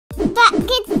Splat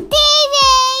Kids TV!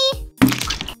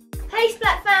 Hey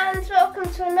Splat fans, welcome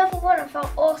to another one of our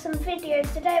awesome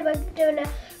videos. Today we're doing a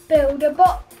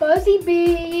Build-A-Bot Buzzy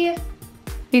Bee.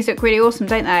 These look really awesome,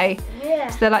 don't they? Yeah.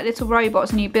 So they're like little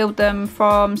robots and you build them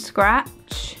from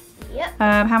scratch. Yep.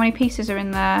 How many pieces are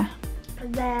in there?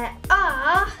 There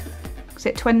are... Was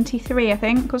it 23, I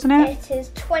think, wasn't it? It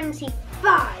is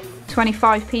 25.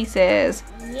 25 pieces.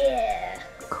 Yeah.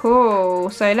 Cool.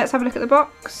 So let's have a look at the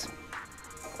box.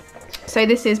 So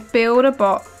this is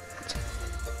Build-A-Bot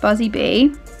Buzzy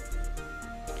Bee.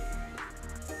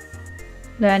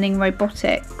 Learning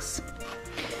robotics.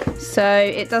 So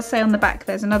it does say on the back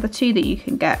there's another 2 that you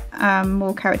can get.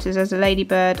 More characters. There's a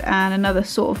ladybird and another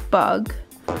sort of bug.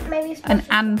 Maybe it's an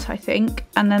ant, I think,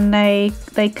 and then they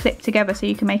clip together so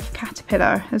you can make a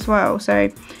caterpillar as well. So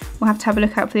we'll have to have a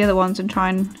look out for the other ones and try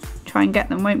and get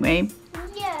them, won't we?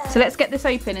 Yeah. So let's get this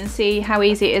open and see how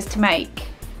easy it is to make.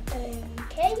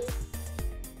 Okay.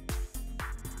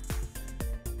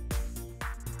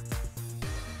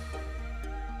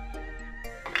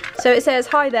 So it says,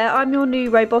 "Hi there, I'm your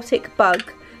new robotic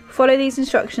bug. Follow these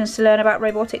instructions to learn about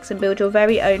robotics and build your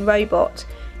very own robot.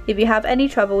 If you have any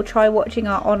trouble, try watching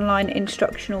our online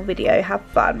instructional video. Have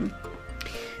fun."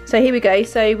 So here we go.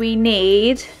 So we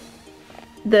need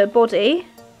the body.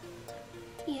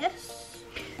 Yes.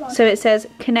 So it says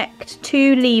connect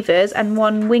 2 levers and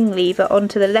 1 wing lever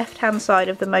onto the left hand side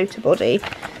of the motor body.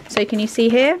 So can you see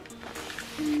here?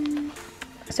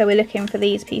 So we're looking for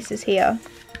these pieces here.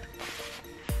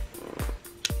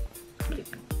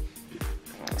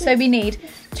 So we need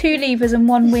 2 levers and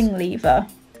 1 wing lever.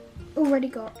 Already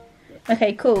got.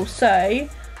 Okay, cool. So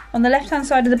on the left hand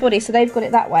side of the body, so they've got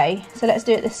it that way. So let's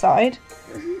do it this side.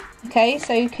 Okay,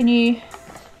 so can you...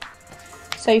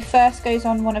 So first goes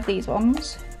on one of these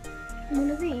ones. One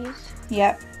of these?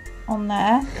 Yep, on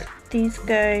there. These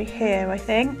go here, I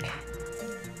think.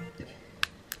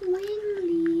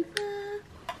 Wing lever.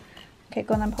 Okay,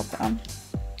 go on then, pop it on.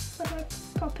 Where do I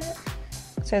pop it?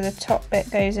 So the top bit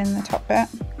goes in the top bit.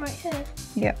 Right here?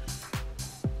 Yep.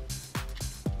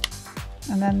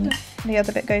 And then the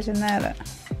other bit goes in there, look.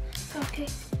 Okay.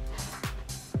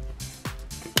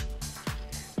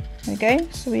 There we go.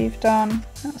 So we've done,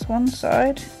 that's one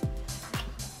side.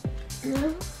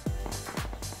 No.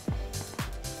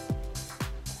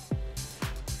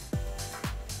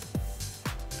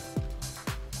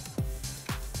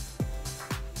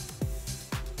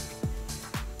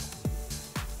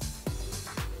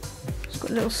 It's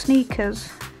got little sneakers.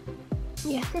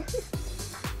 Yeah.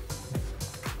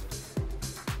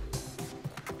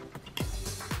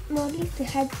 Well, at least the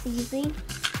head's easy.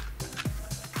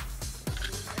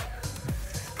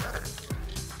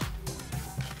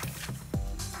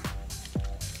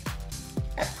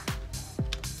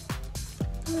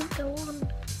 Go on.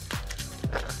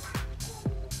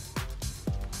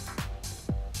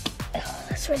 Oh,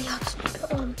 that's really hard to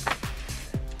put on.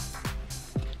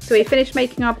 So we finished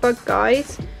making our bug,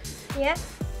 guys. Yeah.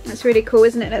 That's really cool,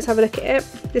 isn't it? Let's have a look at it.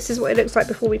 This is what it looks like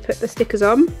before we put the stickers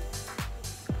on.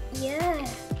 Yeah.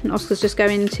 And Oscar's just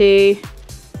going to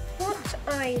What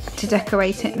eyes? to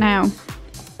decorate it now.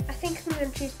 I think I'm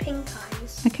going to choose pink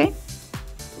eyes. Okay.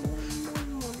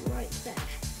 One right there.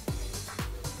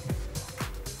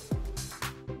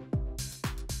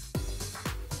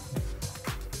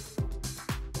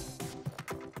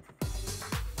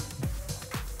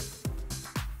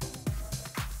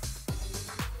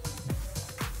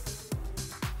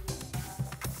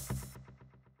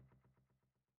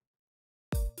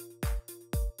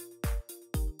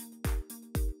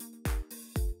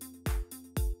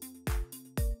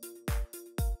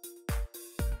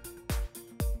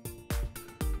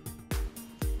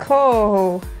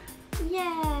 Cool.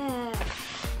 Yeah.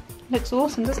 Looks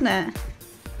awesome, doesn't it?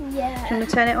 Yeah. Can we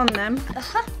turn it on then?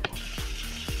 Uh-huh.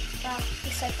 Wow,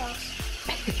 you're so fast.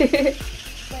 It's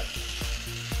Wait.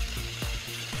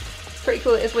 pretty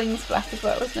cool that his wings flap as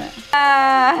well, isn't it?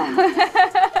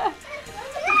 Ah.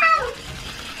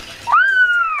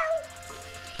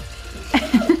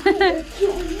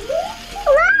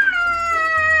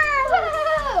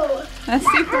 Wow! That's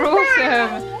super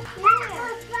awesome.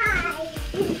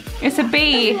 It's a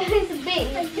bee. It's a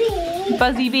bee.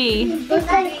 Buzzy Bee.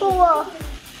 Buzzy cool.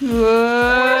 Whoa.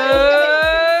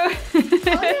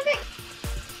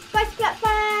 Bye Splat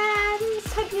fans!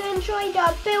 Hope you enjoyed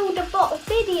our Build-A-Bot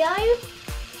video.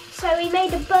 So we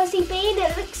made a Buzzy Bee and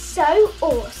it looks so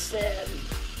awesome.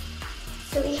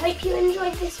 So we hope you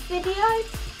enjoyed this video.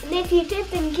 And if you did,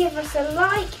 then give us a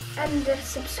like and a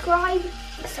subscribe.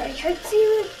 So we hope to see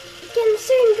you again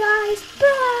soon, guys.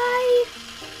 Bye!